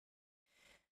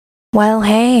Well,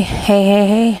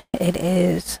 hey. It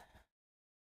is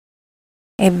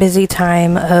a busy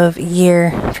time of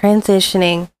year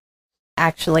transitioning,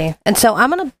 actually. And so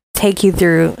I'm going to take you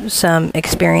through some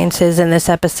experiences in this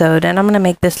episode, and I'm going to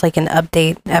make this like an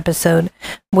update episode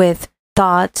with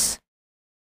thoughts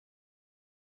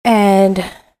and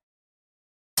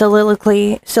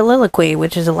soliloquy,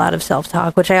 which is a lot of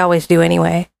self-talk, which I always do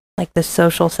anyway, like this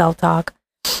social self-talk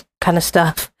kind of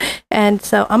stuff. And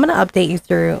so I'm going to update you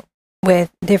through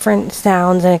with different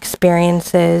sounds and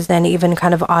experiences and even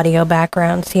kind of audio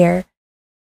backgrounds here.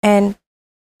 And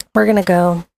we're going to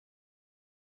go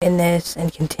in this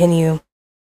and continue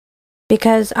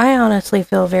because I honestly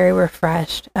feel very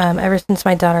refreshed. Ever since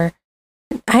my daughter,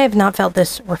 I have not felt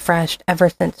this refreshed ever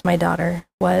since my daughter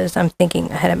was, I'm thinking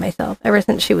ahead of myself, ever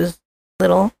since she was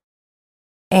little.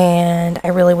 And I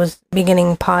really was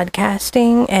beginning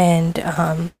podcasting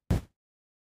and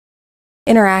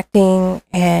interacting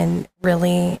and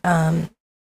really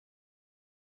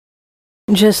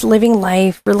just living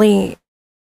life, really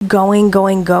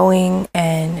going,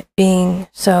 and being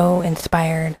so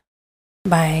inspired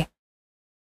by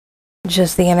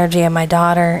just the energy of my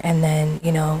daughter, and then,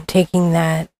 taking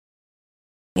that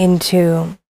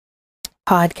into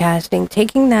podcasting,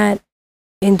 taking that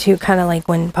into kind of like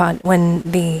when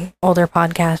the older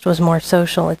podcast was more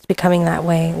social, it's becoming that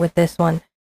way with this one.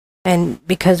 And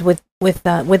because with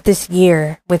this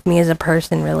year, with me as a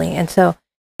person, really. And so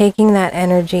taking that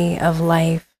energy of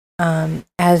life,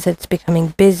 as it's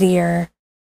becoming busier,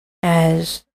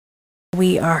 as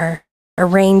we are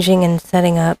arranging and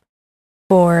setting up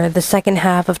for the second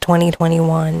half of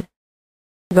 2021,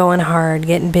 going hard,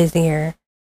 getting busier,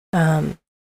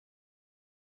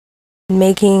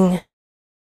 making,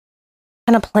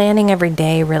 kind of planning every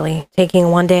day, really, taking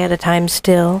one day at a time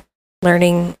still,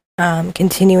 learning,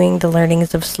 continuing the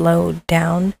learnings of slow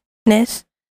downness,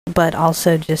 but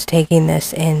also just taking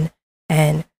this in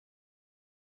and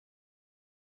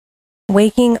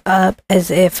waking up as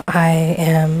if I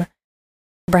am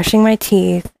brushing my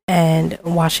teeth and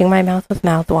washing my mouth with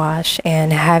mouthwash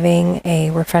and having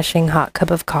a refreshing hot cup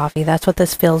of coffee. That's what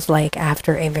this feels like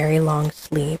after a very long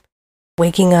sleep.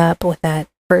 Waking up with that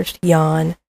first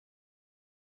yawn,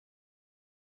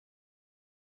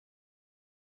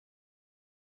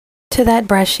 to that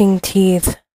brushing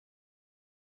teeth,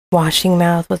 washing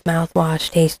mouth with mouthwash,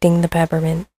 tasting the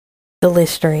peppermint, the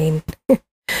Listerine,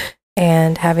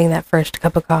 and having that first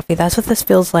cup of coffee. That's what this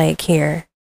feels like here.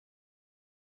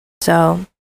 So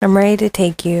I'm ready to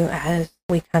take you as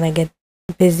we kind of get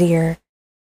busier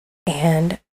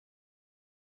and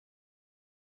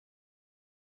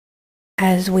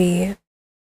as we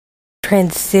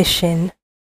transition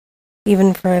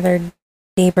even further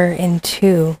deeper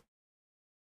into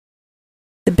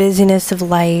the busyness of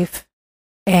life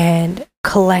and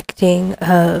collecting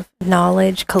of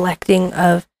knowledge, collecting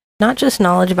of not just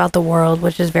knowledge about the world,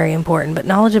 which is very important, but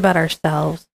knowledge about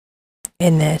ourselves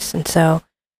in this. And so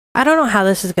I don't know how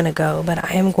this is going to go, but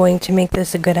I am going to make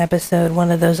this a good episode,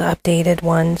 one of those updated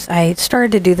ones. I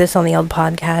started to do this on the old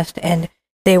podcast, and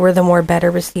they were the more better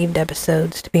received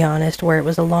episodes, to be honest, where it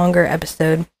was a longer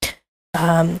episode.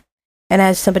 And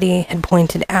as somebody had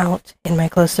pointed out in my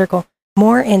close circle,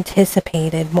 more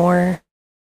anticipated, more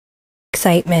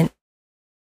excitement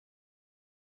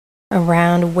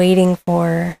around waiting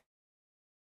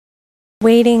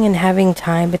and having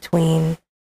time between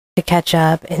to catch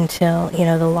up until,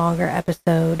 the longer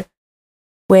episode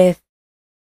with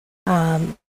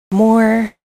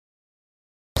more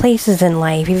places in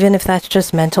life, even if that's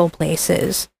just mental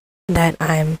places that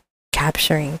I'm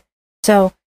capturing.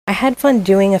 So I had fun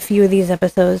doing a few of these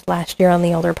episodes last year on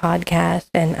the older podcast,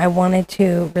 and I wanted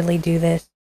to really do this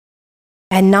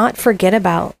and not forget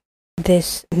about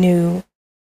this new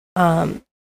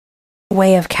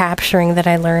way of capturing that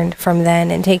I learned from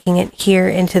then and taking it here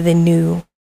into the new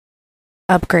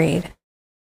upgrade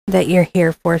that you're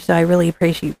here for. So I really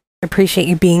appreciate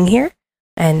you being here,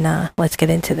 and let's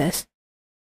get into this.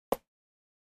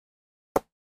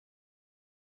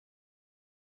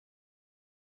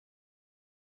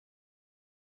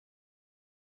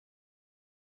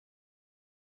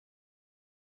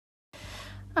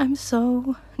 I'm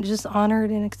so just honored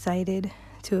and excited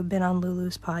to have been on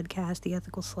Lulu's podcast, The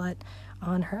Ethical Slut,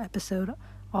 on her episode,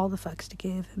 All the Fucks to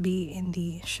Give. Be in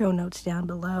the show notes down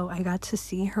below. I got to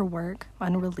see her work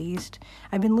unreleased.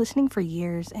 I've been listening for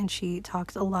years, and she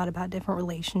talks a lot about different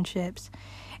relationships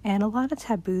and a lot of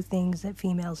taboo things that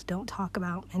females don't talk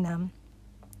about. And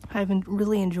I've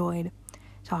really enjoyed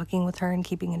talking with her and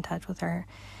keeping in touch with her.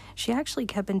 She actually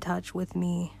kept in touch with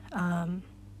me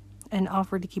and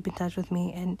offered to keep in touch with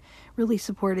me and really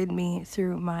supported me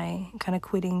through my kind of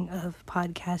quitting of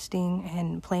podcasting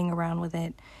and playing around with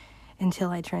it until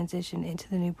I transitioned into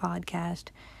the new podcast,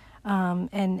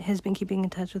 and has been keeping in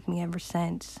touch with me ever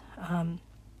since.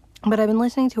 But I've been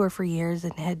listening to her for years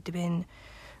and had been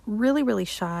really, really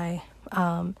shy.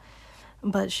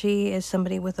 But she is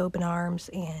somebody with open arms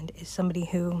and is somebody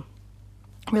who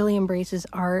really embraces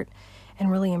art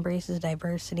and really embraces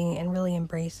diversity and really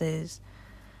embraces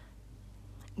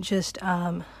just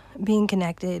being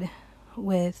connected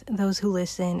with those who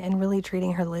listen and really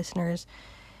treating her listeners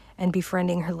and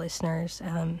befriending her listeners,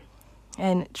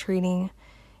 and treating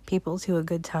people to a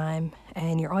good time.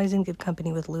 And you're always in good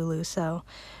company with Lulu. So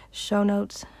show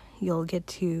notes, you'll get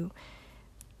to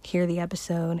hear the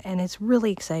episode, and it's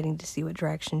really exciting to see what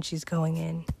direction she's going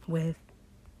in with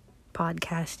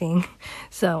podcasting.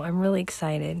 So I'm really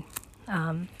excited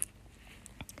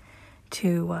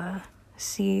to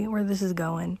see where this is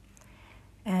going.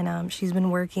 And she's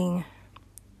been working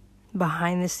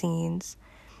behind the scenes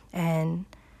and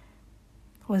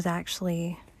was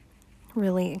actually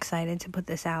really excited to put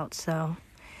this out. So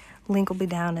link will be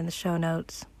down in the show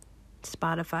notes.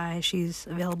 Spotify, she's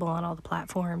available on all the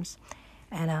platforms.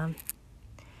 And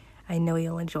I know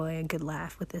you'll enjoy a good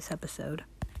laugh with this episode.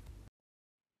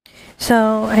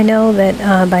 So I know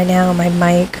that by now my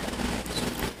mic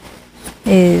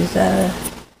is a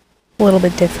little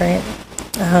bit different,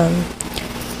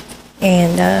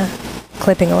 and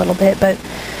clipping a little bit, but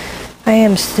I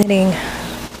am sitting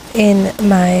in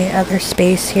my other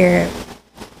space here,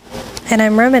 and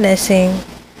I'm reminiscing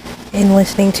in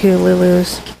listening to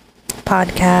Lulu's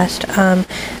podcast.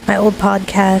 My old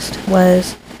podcast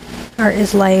was Art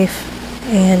is Life,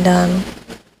 and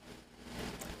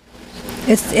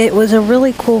it was a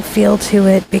really cool feel to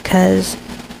it because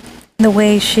the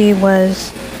way she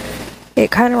was,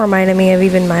 it kind of reminded me of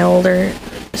even my older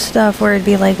stuff where it'd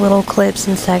be like little clips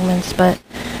and segments. But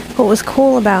what was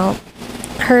cool about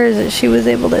her is that she was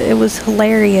able to, it was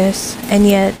hilarious, and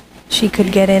yet she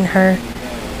could get in her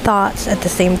thoughts at the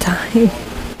same time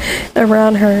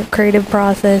around her creative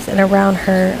process and around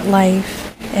her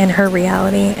life and her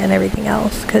reality and everything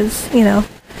else, because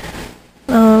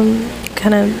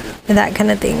kind of that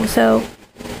kind of thing. So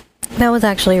that was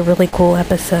actually a really cool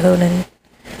episode, and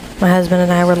my husband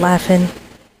and I were laughing.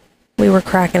 We were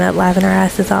cracking up, laughing our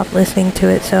asses off listening to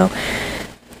it. So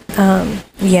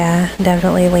yeah,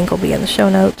 definitely link will be in the show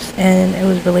notes, and it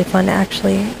was really fun to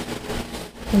actually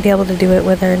be able to do it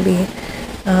with her and be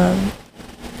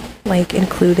like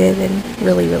included, and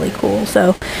really, really cool.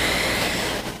 So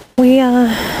we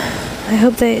I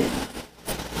hope that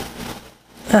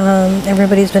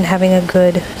everybody's been having a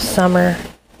good summer.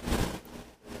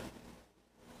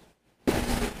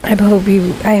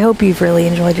 I hope you've really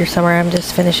enjoyed your summer. I'm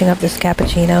just finishing up this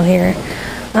cappuccino here.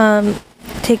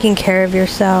 Taking care of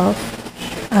yourself.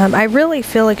 I really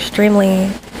feel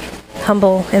extremely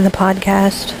humble in the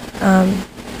podcast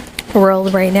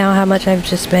world right now, how much I've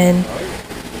just been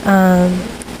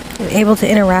able to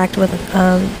interact with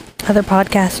other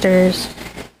podcasters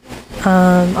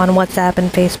on WhatsApp and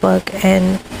Facebook,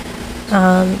 and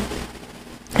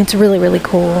it's really, really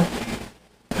cool.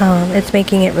 It's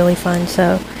making it really fun.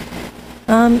 So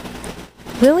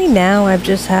really now I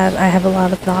have a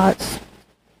lot of thoughts.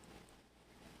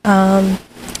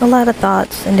 A lot of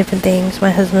thoughts and different things. My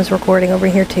husband's recording over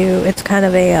here too. It's kind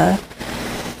of a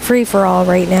free-for-all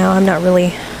right now. I'm not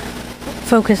really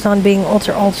focused on being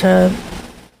ultra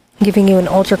giving you an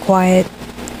ultra quiet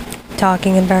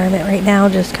talking environment right now.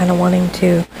 Just kind of wanting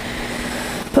to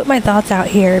put my thoughts out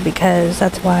here, because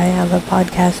that's why I love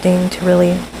podcasting, to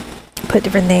really put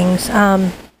different things.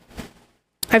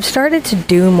 I've started to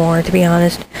do more, to be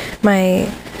honest. My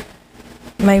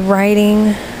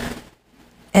writing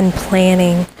and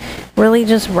planning, really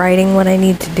just writing what I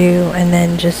need to do, and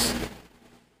then just,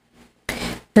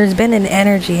 there's been an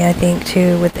energy, I think,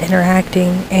 too, with interacting,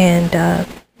 and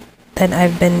that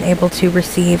I've been able to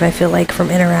receive, I feel like, from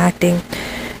interacting,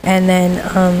 and then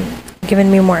given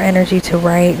me more energy to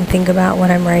write and think about what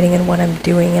I'm writing and what I'm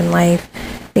doing in life,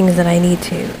 things that I need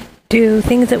to do,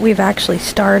 things that we've actually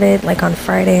started, like on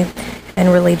Friday,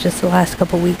 and really just the last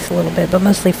couple weeks a little bit, but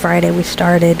mostly Friday we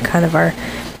started kind of our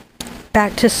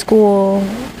back to school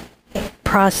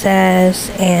process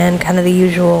and kind of the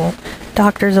usual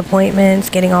doctor's appointments,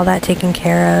 getting all that taken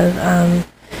care of.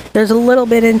 There's a little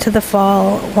bit into the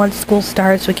fall. Once school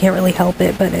starts, we can't really help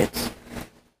it, but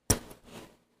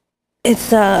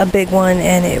it's a big one,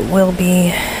 and it will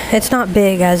be, it's not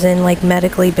big as in like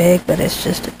medically big, but it's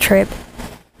just a trip,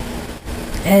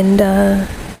 and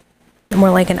more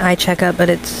like an eye checkup, but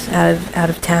it's out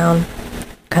of town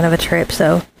kind of a trip.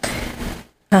 So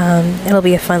It'll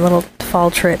be a fun little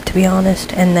fall trip, to be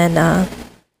honest. And then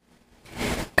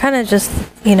kind of just,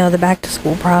 the back to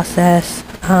school process.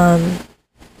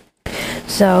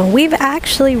 So we've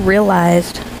actually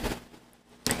realized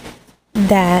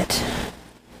that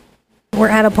we're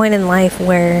at a point in life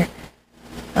where,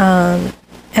 and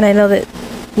I know that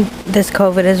this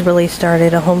COVID has really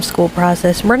started a homeschool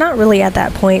process. We're not really at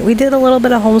that point. We did a little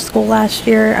bit of homeschool last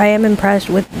year. I am impressed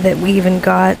with that we even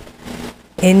got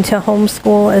into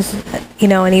homeschool, as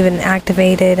and even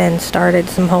activated and started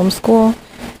some homeschool,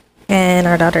 and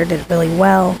our daughter did really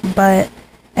well. But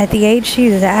at the age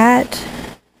she's at,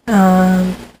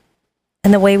 and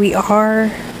the way we are,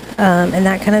 and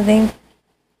that kind of thing,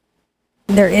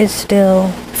 there is still,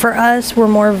 for us, we're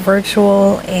more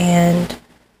virtual, and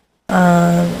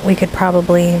we could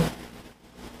probably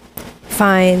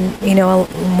find,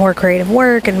 more creative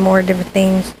work and more different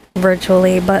things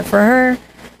virtually. But for her,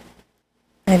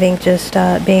 I think just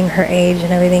being her age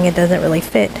and everything, it doesn't really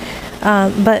fit.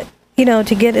 But,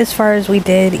 to get as far as we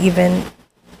did,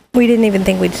 we didn't even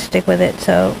think we'd stick with it.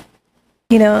 So,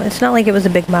 it's not like it was a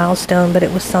big milestone, but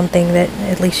it was something that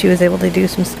at least she was able to do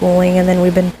some schooling. And then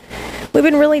we've been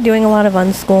really doing a lot of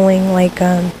unschooling, like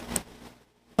a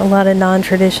lot of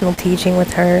non-traditional teaching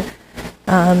with her.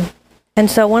 And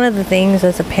so one of the things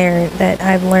as a parent that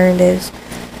I've learned is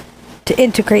to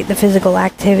integrate the physical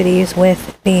activities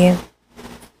with the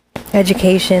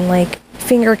education, like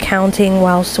finger counting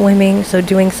while swimming. So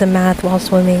doing some math while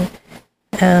swimming,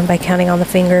 by counting on the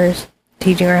fingers,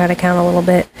 teaching her how to count a little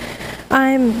bit.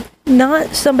 I'm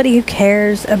not somebody who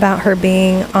cares about her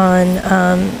being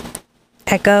on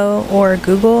Echo or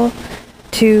Google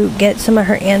to get some of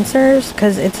her answers,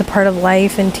 because it's a part of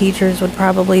life and teachers would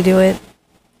probably do it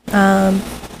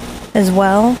as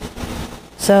well.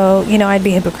 So, I'd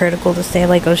be hypocritical to say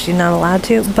like, oh, she's not allowed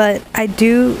to. But I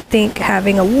do think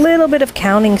having a little bit of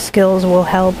counting skills will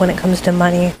help when it comes to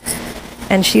money.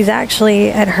 And she's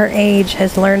actually, at her age,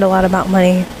 has learned a lot about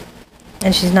money.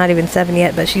 And she's not even 7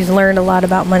 yet, but she's learned a lot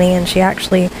about money, and she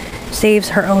actually saves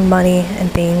her own money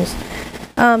and things.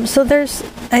 So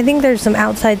I think there's some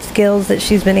outside skills that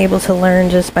she's been able to learn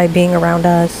just by being around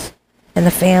us and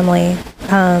the family.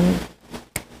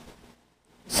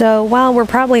 So while we're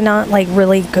probably not like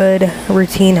really good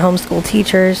routine homeschool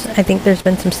teachers, I think there's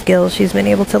been some skills she's been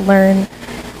able to learn.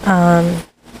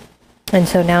 And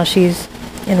so now she's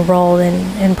enrolled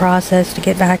in process to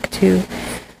get back to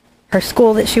her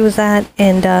school that she was at,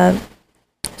 and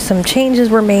some changes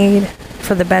were made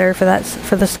for the better for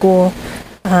the school.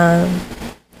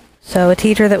 So a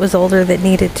teacher that was older that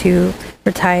needed to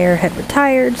retire had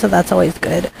retired, so that's always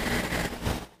good.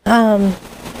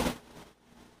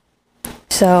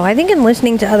 So I think in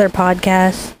listening to other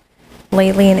podcasts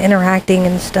lately and interacting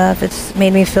and stuff, it's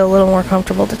made me feel a little more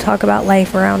comfortable to talk about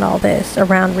life around all this,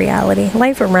 around reality.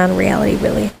 Life around reality,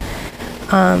 really.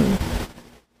 And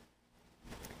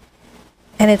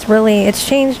it's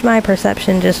changed my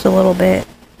perception just a little bit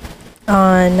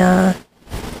on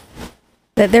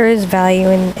that there is value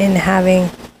in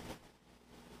having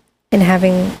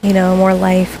more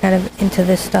life kind of into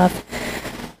this stuff.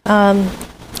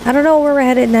 I don't know where we're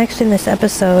headed next in this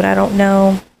episode. I don't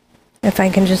know if I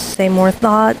can just say more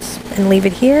thoughts and leave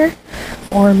it here,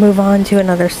 or move on to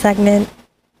another segment,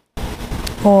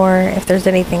 or if there's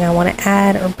anything I want to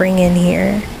add or bring in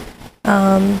here.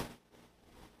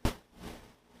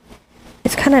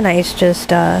 It's kind of nice just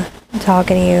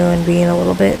talking to you and being a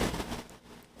little bit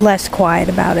less quiet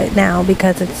about it now,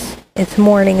 because it's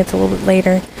morning, it's a little bit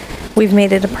later. We've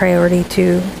made it a priority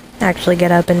to actually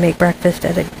get up and make breakfast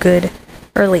at a good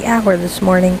early hour this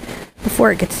morning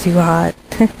before it gets too hot.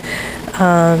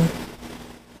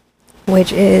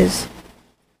 Which is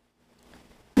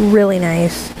really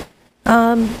nice.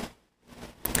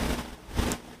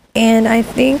 And I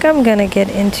think I'm gonna get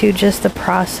into just the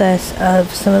process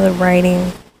of some of the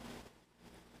writing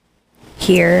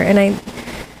here. And I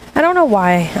don't know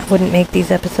why I wouldn't make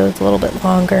these episodes a little bit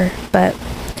longer, but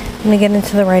I'm gonna get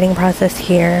into the writing process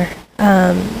here.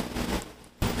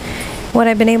 What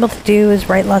I've been able to do is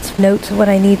write lots of notes of what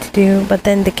I need to do, but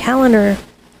then the calendar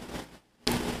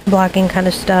blocking kind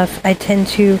of stuff, I tend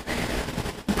to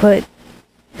put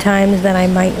times that I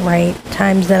might write,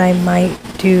 times that I might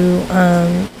do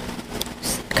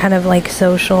kind of like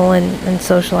social and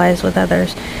socialize with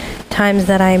others, times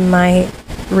that I might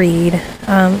read,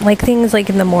 like things like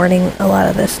in the morning, a lot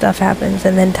of this stuff happens,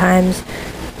 and then times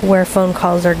where phone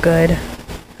calls are good,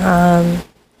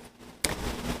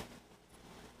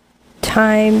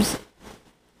 times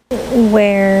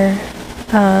where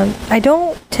I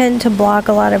don't tend to block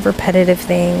a lot of repetitive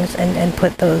things and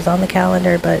put those on the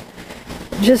calendar, but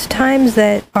just times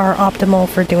that are optimal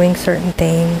for doing certain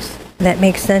things, that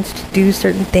make sense to do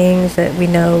certain things that we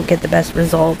know get the best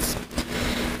results.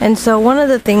 And so one of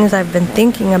the things I've been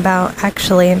thinking about,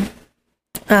 actually,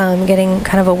 getting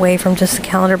kind of away from just the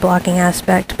calendar blocking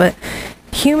aspect, but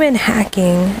human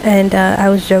hacking, and I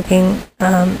was joking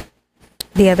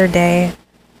the other day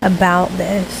about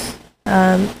this,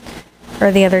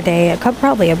 or the other day,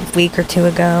 probably a week or two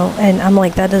ago, and I'm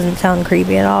like, that doesn't sound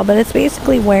creepy at all, but it's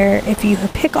basically where if you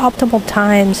pick optimal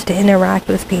times to interact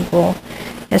with people,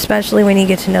 especially when you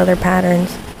get to know their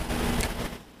patterns,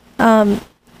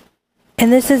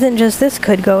 and this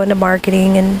could go into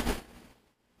marketing and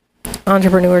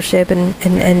entrepreneurship and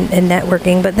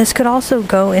networking, but this could also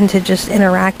go into just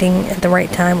interacting at the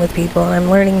right time with people, and I'm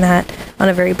learning that on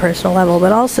a very personal level,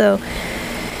 but also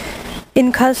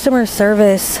in customer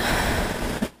service,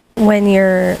 when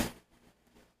you're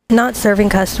not serving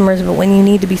customers, but when you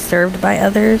need to be served by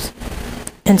others,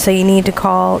 and so you need to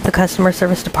call the customer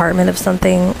service department of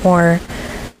something, or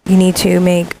you need to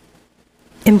make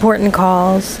important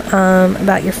calls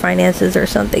about your finances or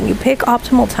something, you pick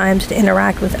optimal times to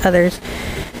interact with others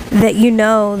that you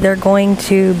know they're going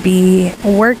to be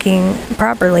working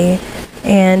properly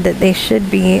and that they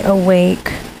should be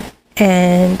awake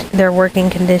and their working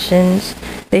conditions,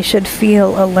 they should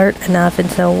feel alert enough. And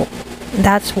so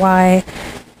that's why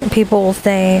people will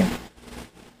say,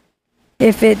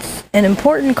 if it's an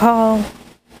important call,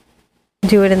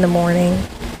 do it in the morning.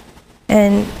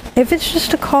 And if it's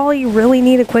just a call you really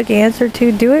need a quick answer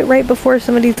to, do it right before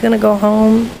somebody's going to go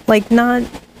home. Like, not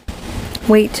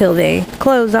wait till they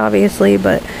close, obviously,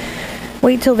 but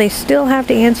wait till they still have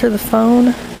to answer the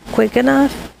phone quick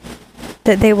enough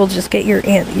that they will just get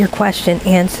your question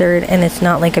answered, and it's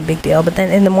not like a big deal. But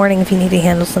then in the morning, if you need to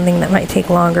handle something that might take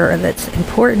longer or that's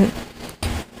important,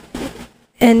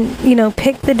 and, you know,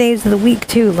 pick the days of the week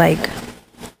too. Like,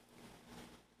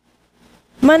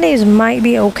 Mondays might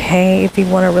be okay if you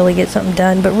want to really get something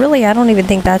done, but really I don't even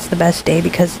think that's the best day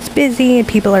because it's busy and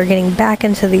people are getting back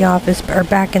into the office or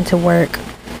back into work,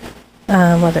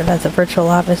 whether that's a virtual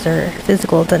office or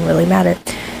physical, it doesn't really matter.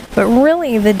 But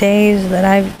really the days that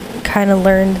I've kind of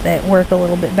learned that work a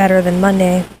little bit better than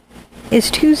Monday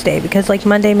is Tuesday, because like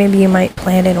Monday maybe you might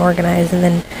plan and organize, and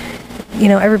then, you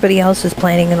know, everybody else is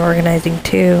planning and organizing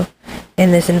too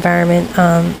in this environment.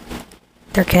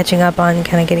 They're catching up on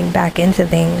kind of getting back into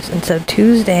things. And so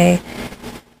Tuesday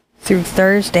through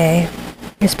Thursday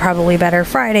is probably better.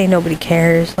 Friday, nobody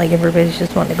cares. Like, everybody's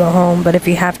just wanting to go home. But if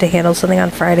you have to handle something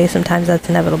on Friday, sometimes that's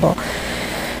inevitable.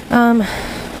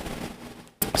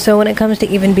 So when it comes to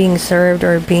even being served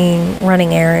or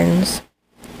running errands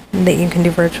that you can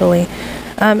do virtually,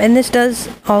 and this does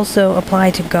also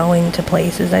apply to going to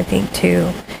places, I think,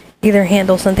 too. Either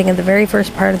handle something at the very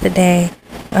first part of the day,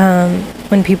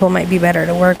 when people might be better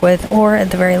to work with, or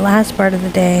at the very last part of the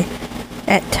day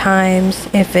at times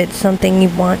if it's something you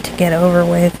want to get over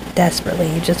with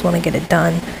desperately, you just want to get it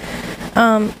done.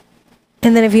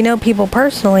 And then if you know people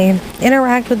personally,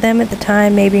 interact with them at the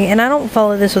time maybe, and I don't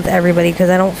follow this with everybody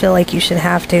because I don't feel like you should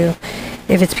have to,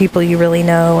 if it's people you really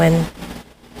know and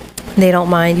they don't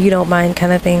mind, you don't mind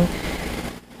kind of thing.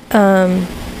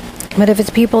 But if it's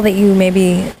people that you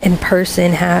maybe in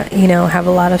person have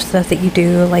a lot of stuff that you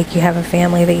do, like you have a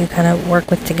family that you kind of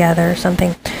work with together or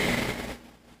something,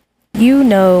 you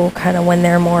know kind of when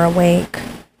they're more awake.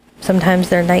 Sometimes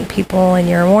they're night people and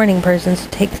you're a morning person, so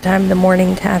take the time in the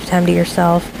morning to have time to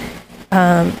yourself,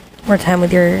 or time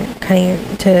with your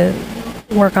to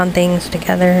work on things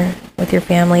together with your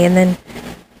family, and then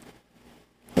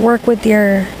work with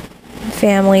your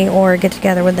family or get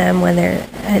together with them when they're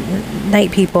at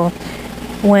night people,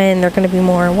 when they're going to be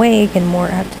more awake and more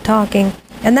apt to talking.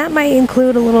 And that might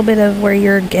include a little bit of where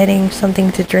you're getting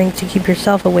something to drink to keep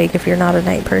yourself awake if you're not a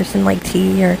night person, like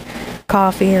tea or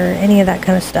coffee or any of that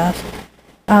kind of stuff.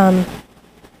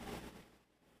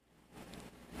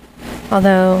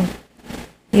 Although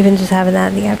even just having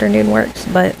that in the afternoon works,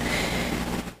 but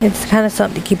it's kind of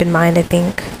something to keep in mind, I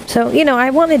think. So, I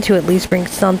wanted to at least bring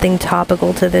something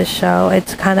topical to this show.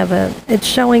 It's kind of I'm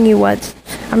showing you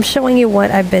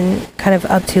what I've been kind of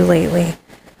up to lately.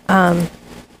 I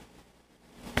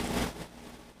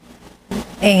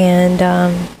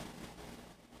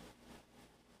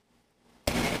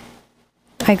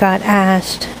got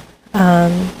asked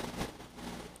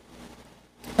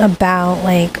about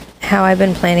like how I've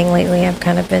been planning lately.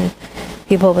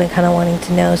 People have been kind of wanting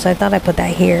to know, so I thought I'd put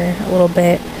that here a little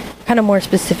bit, kind of more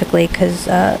specifically, because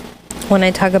when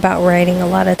I talk about writing, a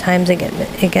lot of times it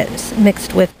gets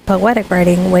mixed with poetic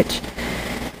writing, which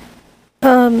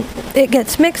it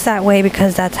gets mixed that way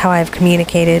because that's how I've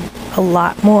communicated a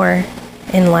lot more.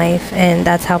 in life, and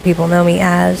that's how people know me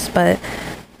as. But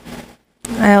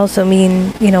I also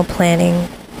mean, planning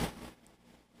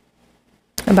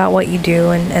about what you do,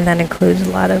 and that includes a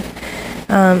lot of,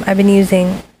 I've been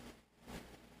using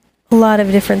a lot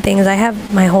of different things. I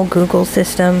have my whole Google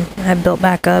system I built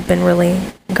back up and really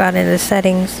got into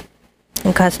settings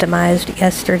and customized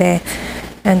yesterday.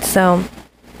 And so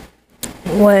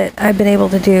what I've been able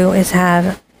to do is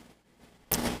have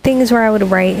things where I would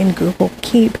write in Google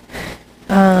Keep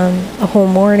a whole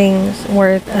morning's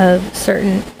worth of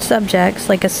certain subjects,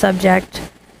 like a subject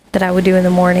that I would do in the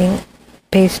morning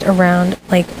based around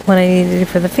like what I needed to do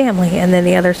for the family, and then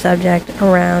the other subject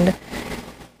around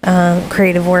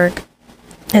creative work.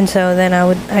 And so then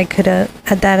I could add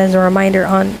that as a reminder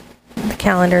on the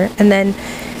calendar. And then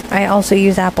I also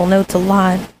use Apple Notes a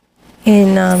lot.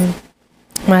 My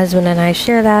husband and I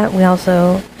share that.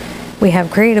 We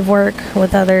have creative work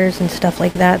with others and stuff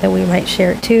like that we might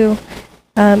share it too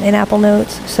in Apple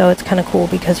Notes. So it's kind of cool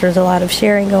because there's a lot of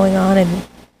sharing going on and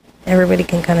everybody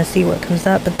can kind of see what comes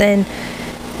up. But then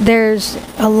there's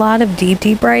a lot of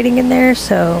deep writing in there.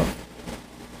 So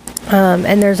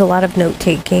and there's a lot of note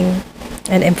taking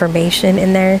and information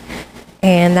in there,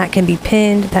 and that can be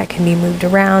pinned, that can be moved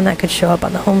around, that could show up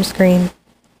on the home screen.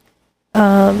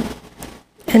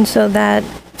 And so that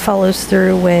follows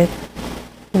through with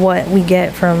what we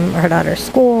get from our daughter's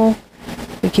school.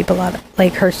 We keep a lot of,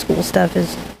 like, her school stuff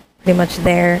is pretty much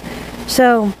there.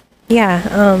 So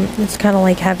yeah, it's kind of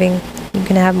like you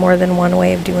can have more than one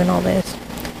way of doing all this.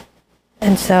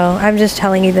 And so I'm just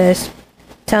telling you this.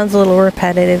 Sounds a little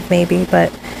repetitive maybe,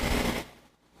 but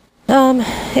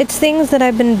it's things that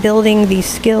I've been building these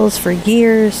skills for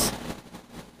years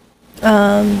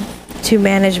to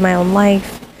manage my own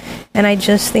life. And I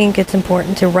just think it's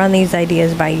important to run these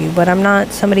ideas by you. But I'm not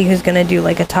somebody who's going to do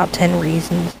like a top 10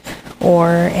 reasons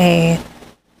or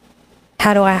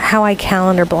how I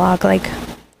calendar block. Like,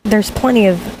 there's plenty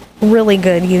of really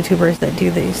good YouTubers that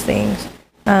do these things.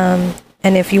 And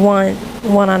if you want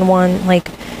one-on-one, like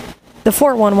the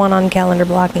 411 on calendar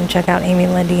blocking, check out Amy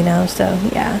Landino. So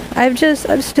yeah,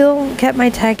 I've still kept my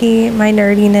techie, my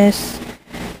nerdiness,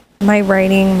 my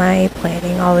writing, my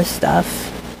planning, all this stuff.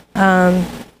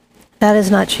 That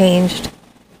has not changed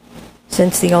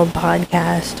since the old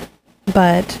podcast,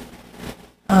 but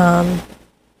I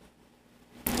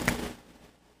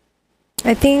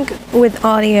think with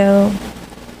audio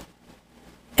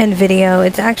and video,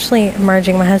 it's actually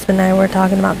emerging. My husband and I were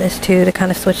talking about this too, to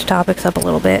kind of switch topics up a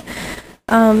little bit,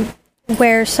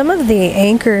 where some of the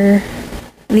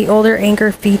older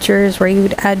Anchor features where you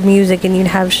would add music and you'd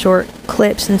have short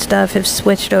clips and stuff have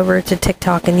switched over to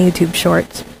TikTok and YouTube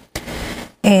Shorts.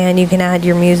 And you can add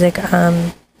your music.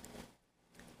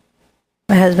 My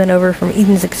husband over from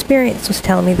Eden's Experience was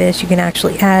telling me this. You can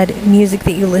actually add music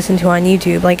that you listen to on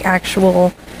YouTube, like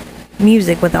actual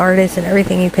music with artists and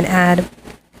everything you can add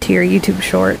to your YouTube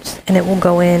Shorts, and it will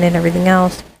go in and everything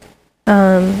else.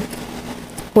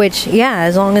 Which, yeah,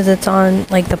 as long as it's on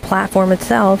like the platform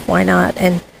itself, why not?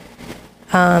 And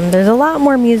there's a lot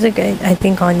more music, I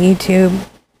think, on YouTube,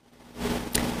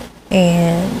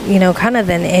 and kind of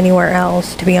than anywhere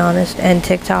else, to be honest. And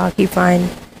TikTok, you find,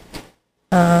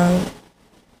 and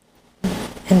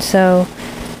so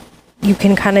you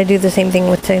can kind of do the same thing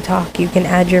with TikTok. You can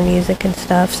add your music and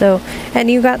stuff. So, and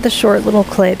you got the short little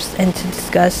clips and to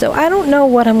discuss. So I don't know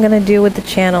what I'm gonna do with the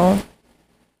channel,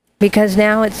 because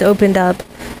now it's opened up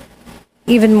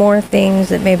even more things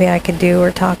that maybe I could do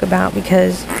or talk about,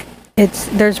 because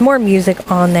there's more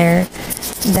music on there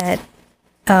that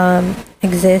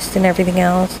exists and everything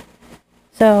else.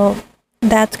 So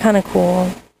that's kind of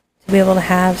cool to be able to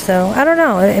have. So I don't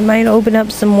know, it might open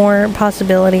up some more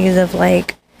possibilities of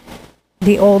like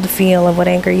the old feel of what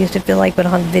Anchor used to feel like, but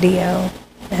on video,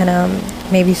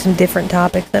 and maybe some different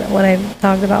topics than what I've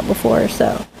talked about before.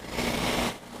 So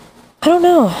I don't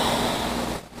know.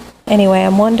 Anyway,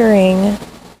 I'm wondering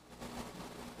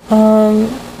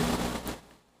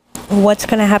what's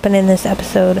going to happen in this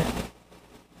episode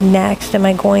next. Am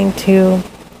I going to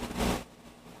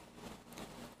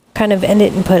kind of end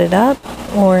it and put it up,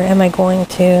 or am I going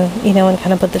to, and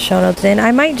kind of put the show notes in?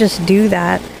 I might just do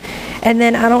that. And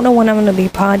then I don't know when I'm going to be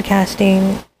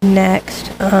podcasting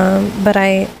next, but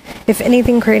if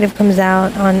anything creative comes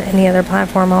out on any other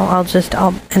platform, I'll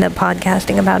end up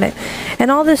podcasting about it.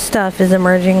 And all this stuff is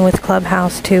emerging with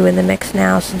Clubhouse too in the mix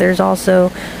now, so there's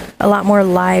also a lot more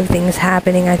live things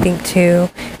happening, I think, too.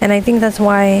 And I think that's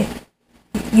why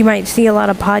you might see a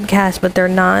lot of podcasts, but they're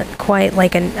not quite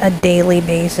like a daily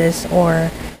basis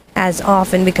or as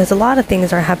often, because a lot of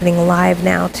things are happening live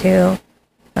now too.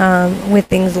 With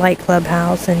things like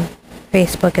Clubhouse and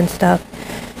Facebook and stuff.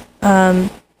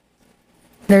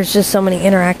 there's just so many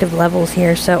interactive levels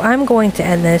here. So I'm going to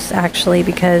end this actually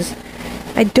because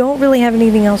I don't really have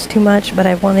anything else too much, but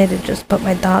I wanted to just put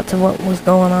my thoughts of what was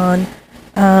going on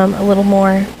a little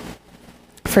more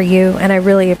for you, and I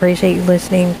really appreciate you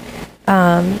listening.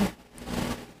 And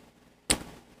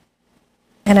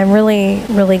I'm really,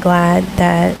 really glad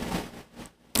that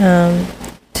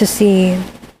to see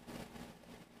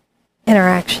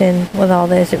interaction with all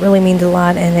this. It really means a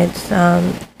lot, and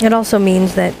it also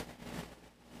means that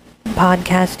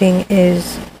podcasting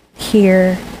is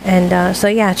here. And so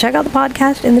yeah, check out the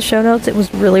podcast in the show notes. It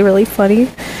was really, really funny,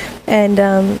 and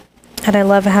I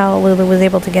love how Lulu was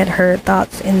able to get her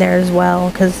thoughts in there as well,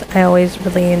 because I always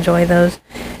really enjoy those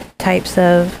types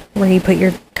of where you put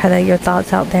your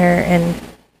thoughts out there, and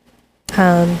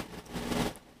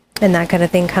that kind of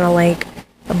thing, kind of like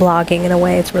blogging in a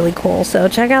way. It's really cool. So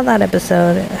check out that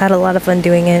episode. I had a lot of fun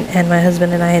doing it, and my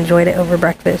husband and I enjoyed it over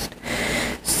breakfast.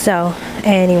 So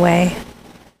anyway,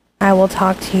 I will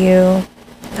talk to you.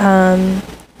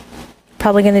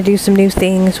 Probably going to do some new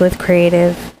things with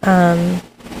creative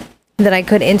that I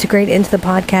could integrate into the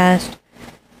podcast,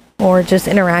 or just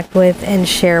interact with and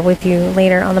share with you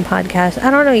later on the podcast.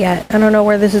 I don't know yet. I don't know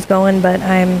where this is going, but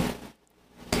I'm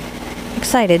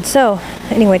excited. So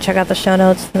anyway, check out the show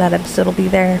notes. That episode will be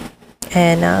there,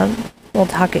 and we'll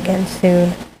talk again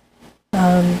soon.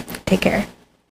 Take care.